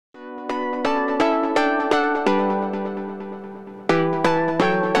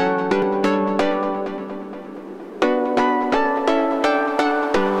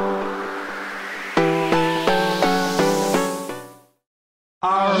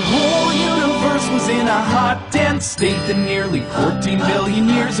whole universe was in a hot, dense state that nearly 14 billion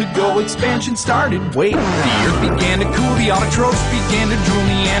years ago expansion started. Wait, the earth began to cool, the autotrophs began to drool,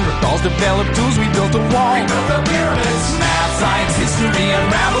 Neanderthals developed tools, we built a wall. We built the pyramids. Math, science, history,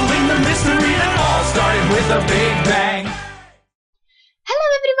 unraveling the mystery that all started with a big bang. Hello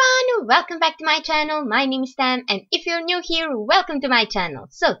everyone, welcome back to my channel. My name is Tam, and if you're new here, welcome to my channel.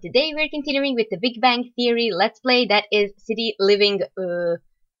 So today we're continuing with the Big Bang Theory Let's Play that is city living,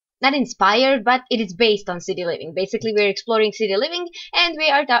 not inspired, but it is based on city living. Basically, we're exploring city living, and we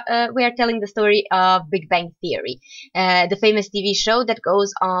are telling the story of Big Bang Theory, the famous TV show that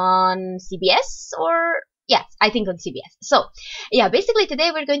goes on CBS, or yes, I think on CBS. So, yeah, basically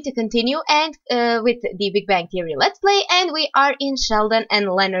today we're going to continue and with the Big Bang Theory Let's Play, and we are in Sheldon and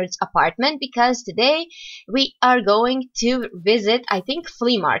Leonard's apartment because today we are going to visit, I think,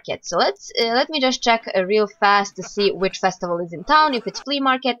 flea market. So let me just check real fast to see which festival is in town. If it's flea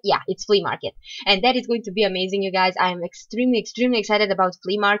market, yeah, it's flea market, and that is going to be amazing, you guys. I'm extremely excited about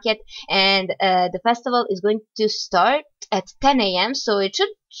flea market, and the festival is going to start at 10 a.m. so it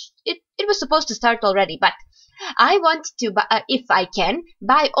was supposed to start already, but I want to, if I can,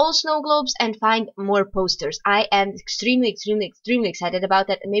 buy all snow globes and find more posters. I am extremely excited about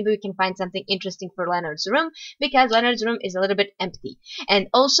that, and maybe we can find something interesting for Leonard's room, because Leonard's room is a little bit empty. And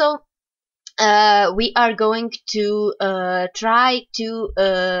also, we are going to try to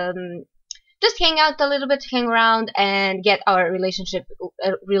just hang out a little bit, hang around, and get our relationships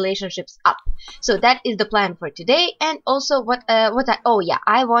up. So that is the plan for today. And also, I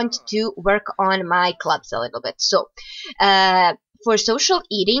want to work on my clubs a little bit. So, for social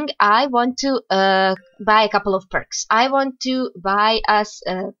eating, I want to buy a couple of perks. I want to buy us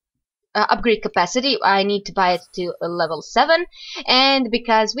upgrade capacity. I need to buy it to level 7, and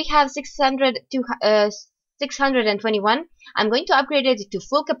because we have 621, I'm going to upgrade it to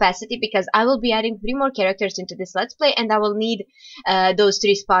full capacity because I will be adding 3 more characters into this Let's Play, and I will need those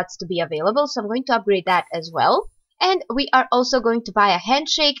 3 spots to be available, so I'm going to upgrade that as well. And we are also going to buy a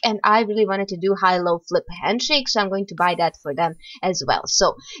handshake, and I really wanted to do high-low flip handshake, so I'm going to buy that for them as well.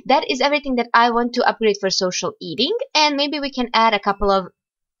 So that is everything that I want to upgrade for social eating, and maybe we can add a couple of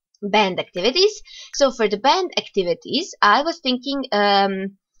band activities. So for the band activities, I was thinking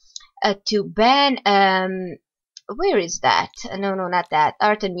to ban where is that? No, not that.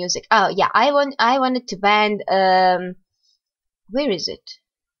 Art and music. Oh yeah, I wanted to ban where is it?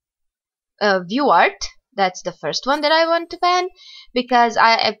 View art. That's the first one that I want to ban because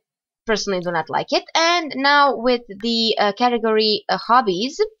I personally do not like it. And now with the category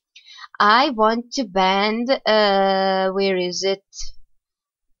hobbies, I want to ban where is it?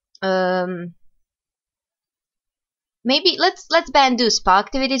 Maybe let's ban do spa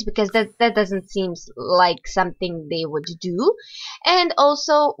activities because that doesn't seem like something they would do. And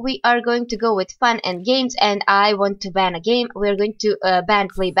also we are going to go with fun and games, and I want to ban a game. We're going to ban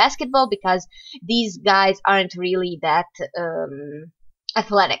play basketball because these guys aren't really that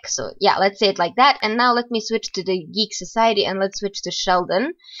athletic. So yeah, let's say it like that. And now let me switch to the Geek Society, and let's switch to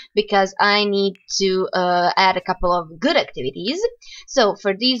Sheldon because I need to add a couple of good activities. So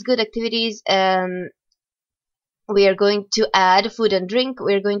for these good activities, we are going to add food and drink.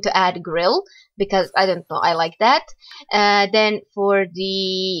 We're going to add grill because I don't know, I like that. Then for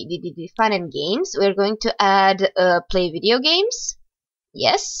the fun and games, we're going to add play video games.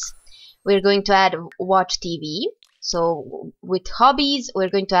 Yes. We're going to add watch TV. So with hobbies, we're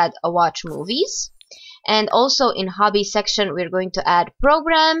going to add watch movies. And also in hobby section, we're going to add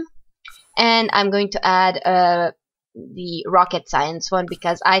program. And I'm going to add the rocket science one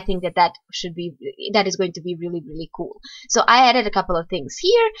because I think that is going to be really cool. So I added a couple of things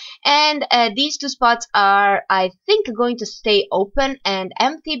here, and these 2 spots are, I think, going to stay open and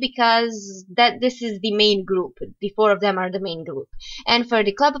empty because this is the main group. The 4 of them are the main group. And for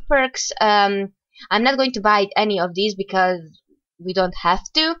the club perks, I'm not going to buy any of these because we don't have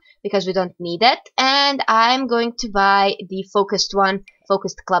to, because we don't need it. And I'm going to buy the focused one,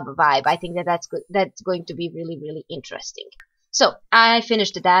 focused club vibe. I think that's good. That's going to be really interesting. So I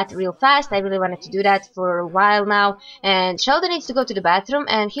finished that real fast. I really wanted to do that for a while now. And Sheldon needs to go to the bathroom,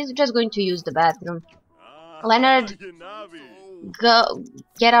 and he's just going to use the bathroom. Leonard,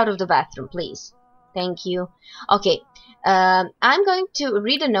 get out of the bathroom, please. Thank you. Okay. I'm going to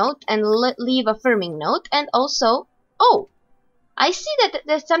read a note and leave a affirming note, and also, oh, I see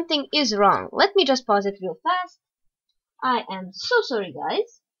that something is wrong. Let me just pause it real fast. I am so sorry,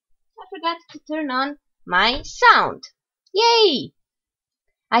 guys. I forgot to turn on my sound. Yay!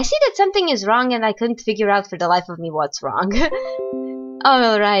 I see that something is wrong, and I couldn't figure out for the life of me what's wrong.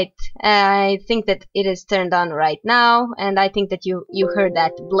 Alright, I think that it is turned on right now, and I think that you heard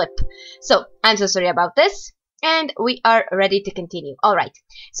that blip. So, I'm so sorry about this, and we are ready to continue. Alright,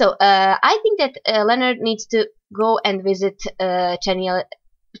 so I think that Leonard needs to go and visit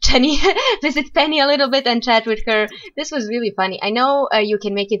visit Penny a little bit and chat with her. This was really funny. I know you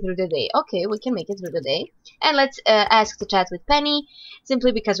can make it through the day. Okay, we can make it through the day. And let's ask to chat with Penny,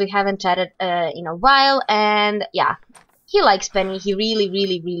 simply because we haven't chatted in a while, and yeah. He likes Penny. He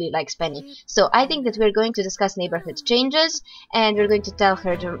really likes Penny. So I think that we're going to discuss neighborhood changes, and we're going to tell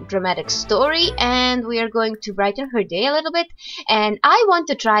her a dramatic story, and we are going to brighten her day a little bit. And I want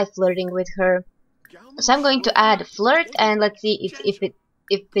to try flirting with her. So I'm going to add flirt, and let's see if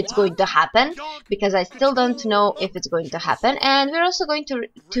it's going to happen, because I still don't know if it's going to happen. And we're also going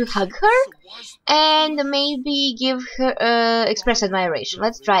to hug her and maybe give her express admiration.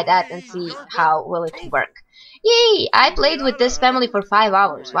 Let's try that and see how will it work. Yay! I played with this family for 5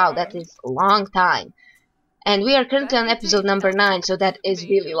 hours. Wow, that is a long time. And we are currently on episode number 9, so that is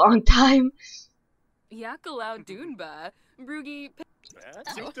really long time.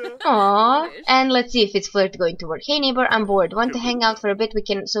 Aww, and let's see if it's flirt going to work. Hey neighbor, I'm bored. Want to hang out for a bit? We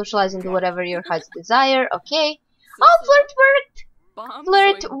can socialize and do whatever your heart's desire. Okay. Oh, flirt worked!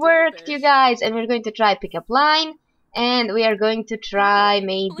 Flirt worked, you guys. And we're going to try pick up line. And we are going to try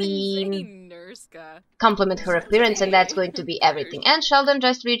maybe compliment her appearance, and that's going to be everything. And Sheldon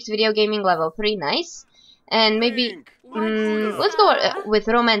just reached video gaming level 3, nice. And maybe let's go with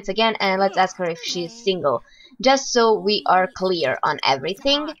romance again, and let's ask her if she's single, just so we are clear on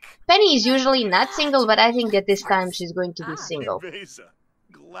everything. Penny is usually not single, but I think that this time she's going to be single.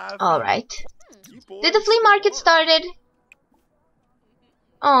 Alright. Did the flea market started?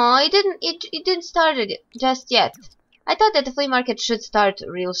 Oh, it didn't start it just yet. I thought that the flea market should start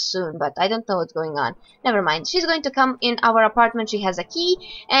real soon, but I don't know what's going on. Never mind. She's going to come in our apartment. She has a key,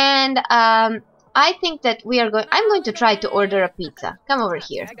 and I think that I'm going to try to order a pizza. Come over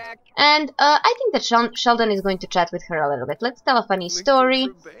here. And I think that Sheldon is going to chat with her a little bit. Let's tell a funny story,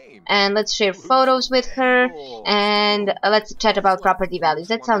 and let's share photos with her, and let's chat about property values.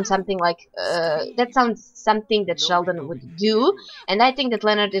 That sounds something like something that Sheldon would do. And I think that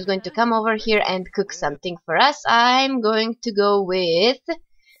Leonard is going to come over here and cook something for us. I'm going to go with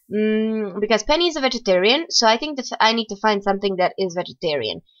because Penny is a vegetarian, so I think that I need to find something that is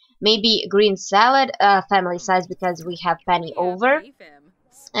vegetarian. Maybe green salad, family size, because we have Penny over.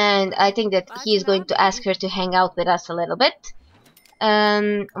 And I think that he is going to ask her to hang out with us a little bit.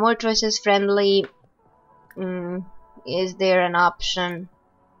 More choices, friendly. Is there an option?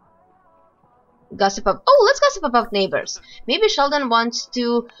 Gossip about... Oh, let's gossip about neighbors. Maybe Sheldon wants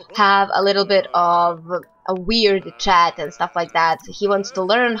to have a little bit of a weird chat and stuff like that. He wants to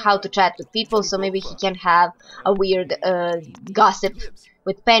learn how to chat with people, so maybe he can have a weird gossip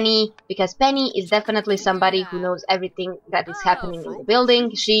with Penny, because Penny is definitely somebody who knows everything that is happening in the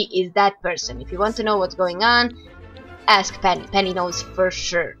building. She is that person. If you want to know what's going on, ask Penny. Penny knows for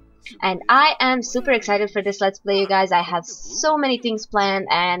sure. And I am super excited for this Let's Play, you guys. I have so many things planned,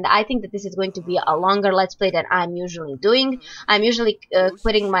 and I think that this is going to be a longer Let's Play than I'm usually doing. I'm usually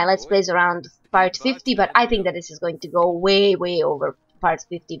quitting my Let's Plays around part 50, but I think that this is going to go way over part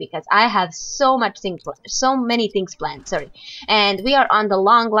 50, because I have so many things planned. Sorry. And we are on the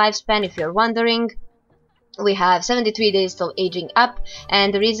long lifespan, if you're wondering. We have 73 days till aging up,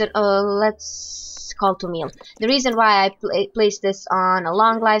 and the reason let's call to meal. The reason why I place this on a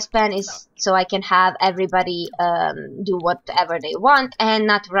long lifespan is so I can have everybody do whatever they want and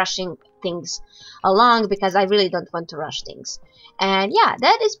not rushing things along, because I really don't want to rush things. And yeah,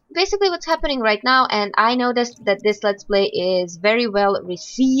 that is basically what's happening right now, and I noticed that this Let's Play is very well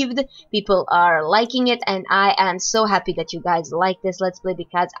received. People are liking it, and I am so happy that you guys like this Let's Play,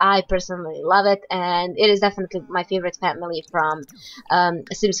 because I personally love it, and it is definitely my favorite family from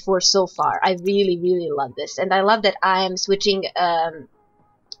Sims 4 so far. I really love this, and I love that I am switching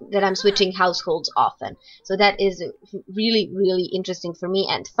households often. So that is really interesting for me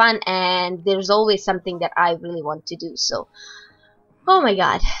and fun, and there's always something that I really want to do. So, oh my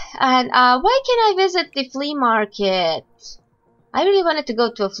god. And why can I visit the flea market? I really wanted to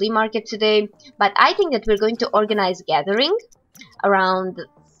go to a flea market today, but I think that we're going to organize gathering around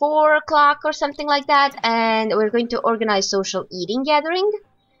 4 o'clock or something like that, and we're going to organize social eating gathering,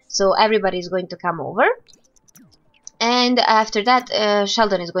 so everybody's going to come over. And after that,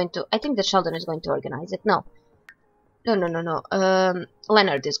 Sheldon is going to... I think that Sheldon is going to organize it. No.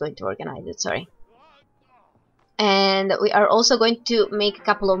 Leonard is going to organize it, sorry. And we are also going to make a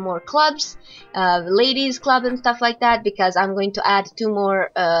couple of more clubs, ladies club and stuff like that, because I'm going to add two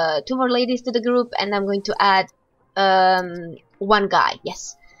more ladies to the group, and I'm going to add one guy.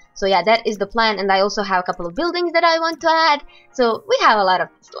 Yes. So yeah, that is the plan, and I also have a couple of buildings that I want to add. So we have a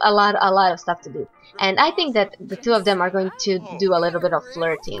lot of stuff to do, and I think that the two of them are going to do a little bit of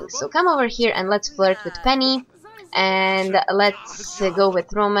flirting. So come over here and let's flirt with Penny, and let's go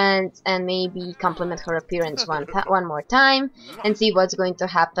with romance and maybe compliment her appearance one more time and see what's going to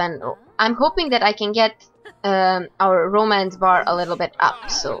happen. I'm hoping that I can get our romance bar a little bit up.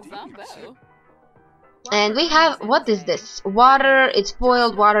 So. And we have, what is this? Water, it's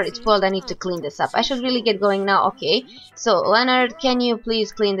spoiled, water, it's spoiled. I need to clean this up. I should really get going now. Okay, so Leonard, can you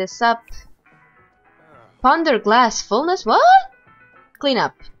please clean this up? Ponder glass fullness? What? Clean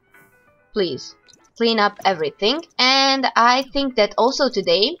up. Please. Clean up everything. And I think that also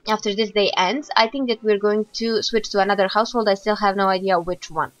today, after this day ends, I think that we're going to switch to another household. I still have no idea which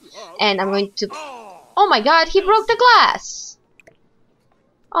one. And I'm going to... Oh my god, he broke the glass!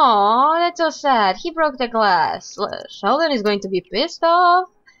 Oh, that's so sad. He broke the glass. Sheldon is going to be pissed off.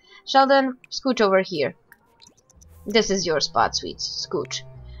 Sheldon, scooch over here. This is your spot, sweet. Scooch.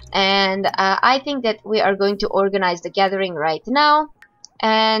 And I think that we are going to organize the gathering right now.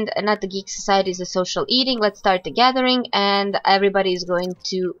 And not the Geek Society, is the social eating. Let's start the gathering, and everybody is going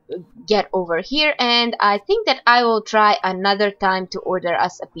to get over here. And I think that I will try another time to order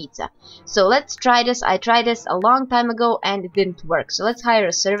us a pizza. So let's try this. I tried this a long time ago and it didn't work. So let's hire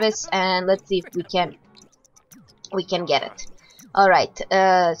a service and let's see if we can get it. All right.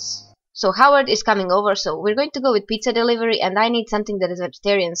 So Howard is coming over. So we're going to go with pizza delivery, and I need something that is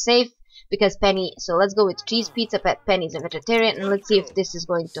vegetarian safe. Because Penny, so let's go with cheese pizza. Penny's a vegetarian, and let's see if this is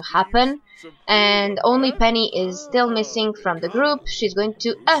going to happen. And only Penny is still missing from the group. She's going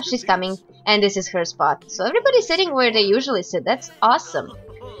to, she's coming, and this is her spot. So everybody's sitting where they usually sit. That's awesome.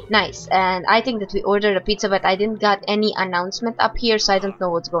 Nice. And I think that we ordered a pizza, but I didn't got any announcement up here, so I don't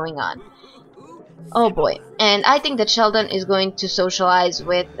know what's going on. Oh boy. And I think that Sheldon is going to socialize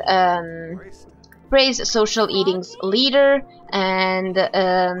with Praise Social Eating's leader, and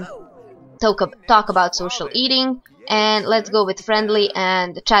talk about social eating, and let's go with friendly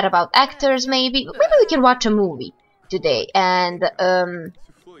and chat about actors. Maybe we can watch a movie today. And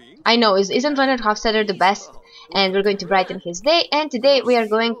I know, isn't Leonard Hofstadter the best? And we're going to brighten his day, and today we are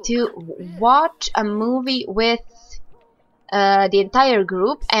going to watch a movie with the entire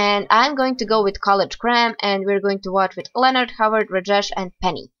group, and I'm going to go with College Cram, and we're going to watch with Leonard, Howard, Rajesh, and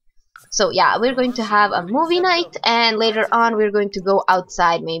Penny. So yeah, we're going to have a movie night, and later on we're going to go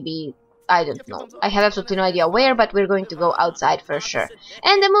outside, maybe. I don't know. I have absolutely no idea where, but we're going to go outside for sure.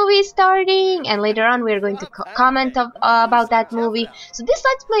 And the movie is starting, and later on we're going to comment about that movie. So this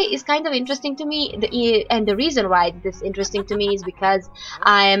Let's Play is kind of interesting to me, and the reason why this is interesting to me is because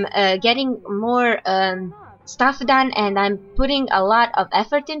I'm getting more stuff done, and I'm putting a lot of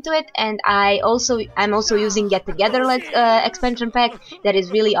effort into it, and I'm also using Get Together expansion pack. That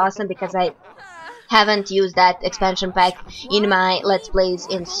is really awesome because I haven't used that expansion pack in my Let's Plays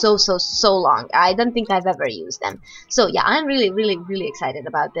in so long. I don't think I've ever used them. So yeah, I'm really excited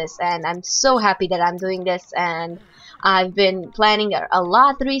about this, and I'm so happy that I'm doing this, and I've been planning a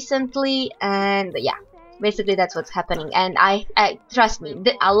lot recently, and yeah, basically that's what's happening. And I trust me,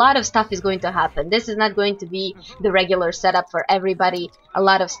 a lot of stuff is going to happen. This is not going to be the regular setup for everybody. A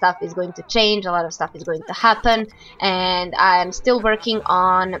lot of stuff is going to change, a lot of stuff is going to happen, and I'm still working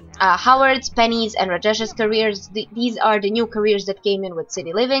on Howard's, Penny's, and Rajesh's careers. These are the new careers that came in with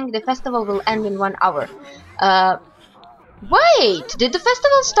City Living. The festival will end in 1 hour. Wait, did the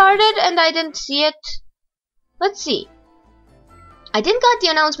festival started and I didn't see it? Let's see. I didn't got the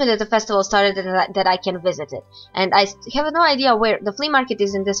announcement that the festival started and that I can visit it, and I have no idea where. The flea market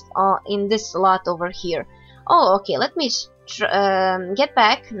is in this lot over here. Oh, okay. Let me get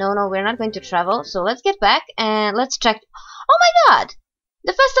back. No, we're not going to travel. So let's get back and let's check. Oh my God,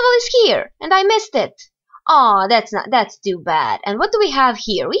 the festival is here, and I missed it. Oh, that's too bad. And what do we have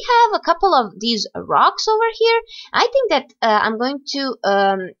here? We have a couple of these rocks over here. I think that I'm going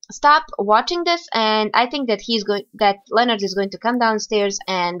to stop watching this, and I think that Leonard is going to come downstairs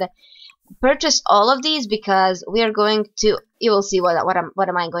and purchase all of these, because we are going to. You will see what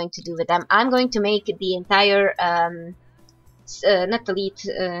am I going to do with them. I'm going to make the entire not delete.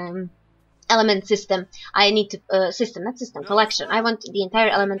 Element system. I need to collection. I want the entire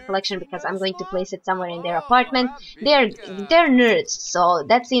element collection because I'm going to place it somewhere in their apartment. They're nerds, so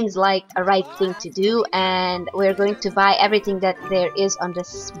that seems like a right thing to do, and we're going to buy everything that there is on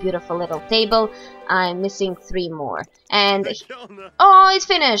this beautiful little table. I'm missing 3 more, and oh, it's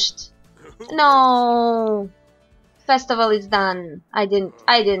finished. No, festival is done. I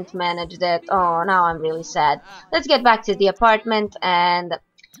didn't manage that. Oh, now I'm really sad. Let's get back to the apartment, and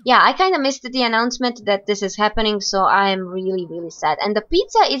Yeah, I kind of missed the announcement that this is happening, so I'm really, really sad. And the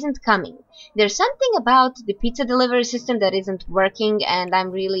pizza isn't coming. There's something about the pizza delivery system that isn't working, and I'm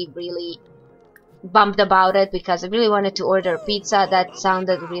really, really bummed about it because I really wanted to order pizza. That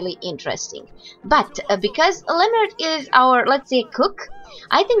sounded really interesting. But because Leonard is our, let's say, cook,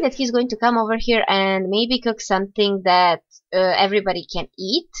 I think that he's going to come over here and maybe cook something that everybody can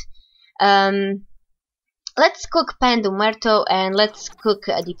eat. Let's cook pan de muerto, and let's cook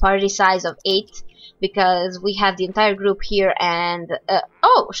the party size of 8 because we have the entire group here. And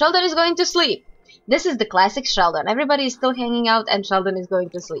oh, Sheldon is going to sleep. This is the classic Sheldon. Everybody is still hanging out and Sheldon is going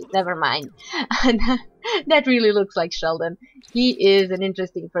to sleep. Never mind. That really looks like Sheldon. He is an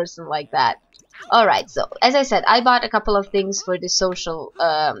interesting person like that. Alright, so as I said, I bought a couple of things for the social,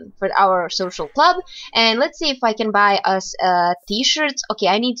 for our social club, and let's see if I can buy us t-shirts. Okay,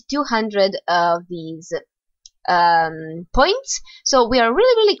 I need 200 of these points, so we are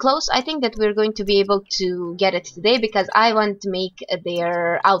really close. I think that we're going to be able to get it today because I want to make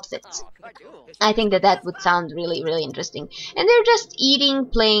their outfits. I think that that would sound really interesting. And they're just eating,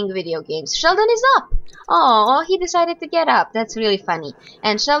 playing video games. Sheldon is up. Oh, he decided to get up. That's really funny.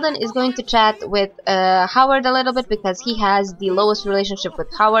 And Sheldon is going to chat with Howard a little bit because he has the lowest relationship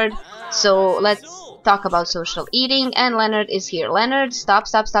with Howard. So let's talk about social eating. And Leonard is here. Leonard, stop.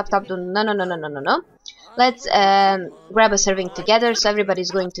 No. Let's grab a serving together. So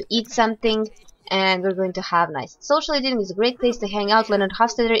everybody's going to eat something. And we're going to have nice. Social eating is a great place to hang out. Leonard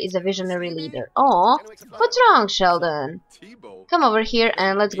Hofstadter is a visionary leader. Oh, what's wrong, Sheldon? Come over here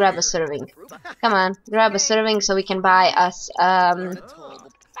and let's grab a serving. Come on, grab a serving so we can buy us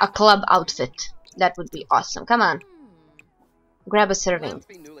a club outfit. That would be awesome. Come on, grab a serving.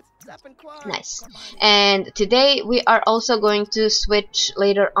 Nice. And today we are also going to switch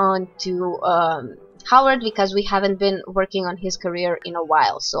later on to Howard because we haven't been working on his career in a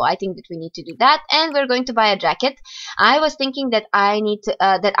while, so I think that we need to do that. And we're going to buy a jacket. I was thinking that I need to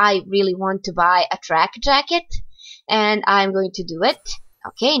that I really want to buy a track jacket, and I'm going to do it.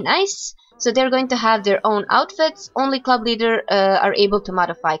 Okay, nice. So they're going to have their own outfits. Only club leader are able to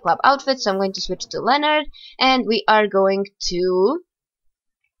modify club outfits, so I'm going to switch to Leonard, and we are going to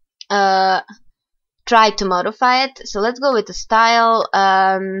try to modify it. So let's go with the style.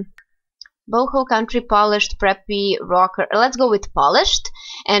 Boho, country, polished, preppy, rocker. Let's go with polished.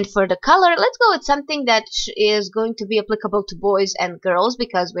 And for the color, let's go with something that is going to be applicable to boys and girls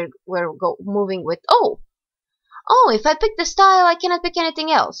because we're moving with if I pick the style, I cannot pick anything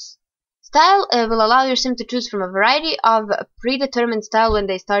else. Style will allow your sim to choose from a variety of predetermined style when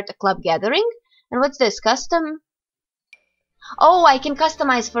they start a club gathering. And what's this? Custom? Oh, I can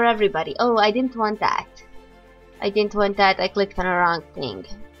customize for everybody. Oh, I didn't want that. I clicked on the wrong thing.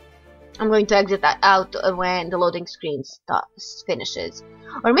 I'm going to exit that out when the loading screen finishes.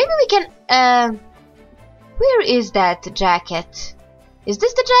 Or maybe we can... where is that jacket? Is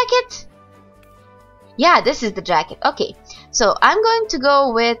this the jacket? Yeah, this is the jacket. Okay, so I'm going to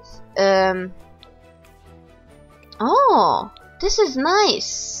go with... oh, this is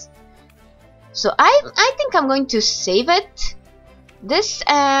nice. So I think I'm going to save it. This,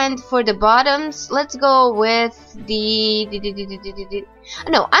 and for the bottoms, let's go with the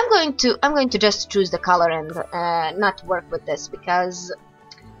no, I'm going to just choose the color and not work with this because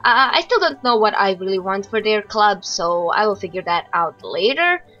I still don't know what I really want for their club, so I will figure that out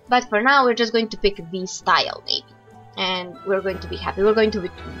later. But for now, we're just going to pick the style maybe, and we're going to be happy. We're going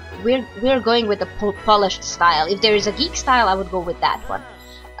with the polished style. If there is a geek style, I would go with that one.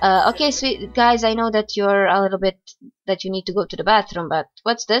 Okay, sweet guys, I know that you're a little bit that you need to go to the bathroom, but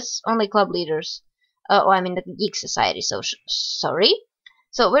what's this? Only club leaders. Oh, I'm in the Geek Society, so sorry.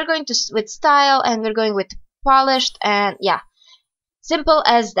 So we're going to with style, and we're going with polished, and yeah, simple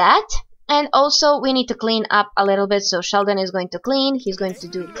as that. And also we need to clean up a little bit, so Sheldon is going to clean. He's going to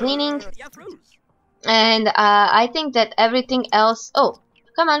do cleaning, and I think that everything else. Oh,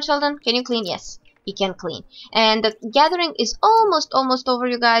 come on, Sheldon, can you clean? Yes. He can clean. And the gathering is almost over,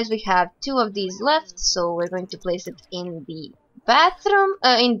 you guys. We have 2 of these left, so we're going to place it in the bathroom,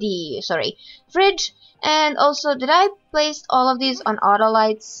 fridge. And also, did I place all of these on auto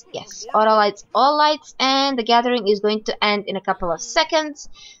lights? Yes, auto lights, all lights. And the gathering is going to end in a couple of seconds.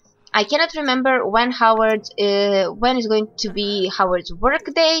 I cannot remember when when is going to be Howard's work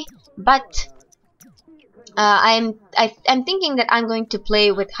day, but I'm thinking that I'm going to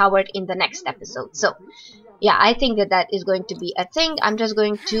play with Howard in the next episode. So yeah, I think that is going to be a thing. I'm just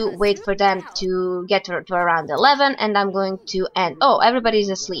going to wait for them to get to around 11, and I'm going to end. Oh, everybody's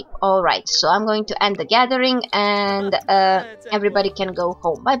asleep. Alright, so I'm going to end the gathering, and everybody can go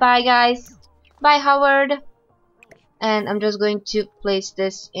home. Bye bye, guys. Bye, Howard. and I'm just going to place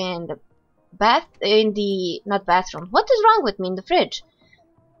this in the not bathroom. What is wrong with me in the fridge?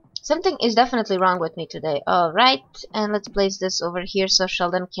 Something is definitely wrong with me today. Alright, and let's place this over here so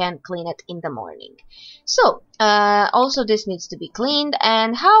Sheldon can clean it in the morning. So, also this needs to be cleaned.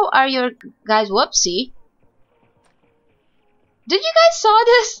 And how are your guys? Whoopsie. Did you guys saw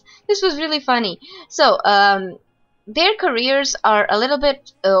this? This was really funny. So, their careers are a little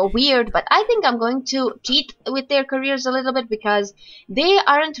bit weird, but I think I'm going to cheat with their careers a little bit because they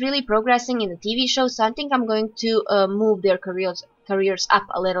aren't really progressing in the TV show. So I think I'm going to move their careers up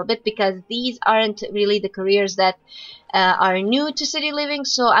a little bit because these aren't really the careers that are new to City Living.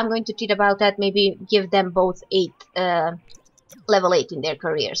 So I'm going to cheat about that. Maybe give them both level 8 in their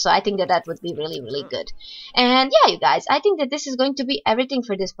career. So I think that would be really good. And yeah, you guys, I think that this is going to be everything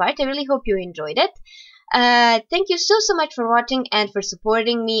for this part. I really hope you enjoyed it. Thank you so much for watching and for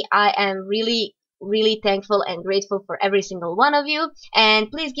supporting me. I am really thankful and grateful for every single one of you. And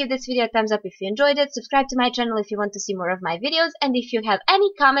please give this video a thumbs up if you enjoyed it. Subscribe to my channel if you want to see more of my videos. And if you have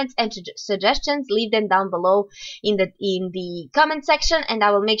any comments and suggestions, leave them down below in the comment section, and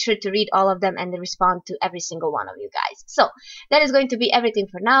I will make sure to read all of them and respond to every single one of you guys. So that is going to be everything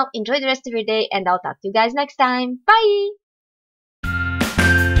for now. Enjoy the rest of your day, and I'll talk to you guys next time. Bye!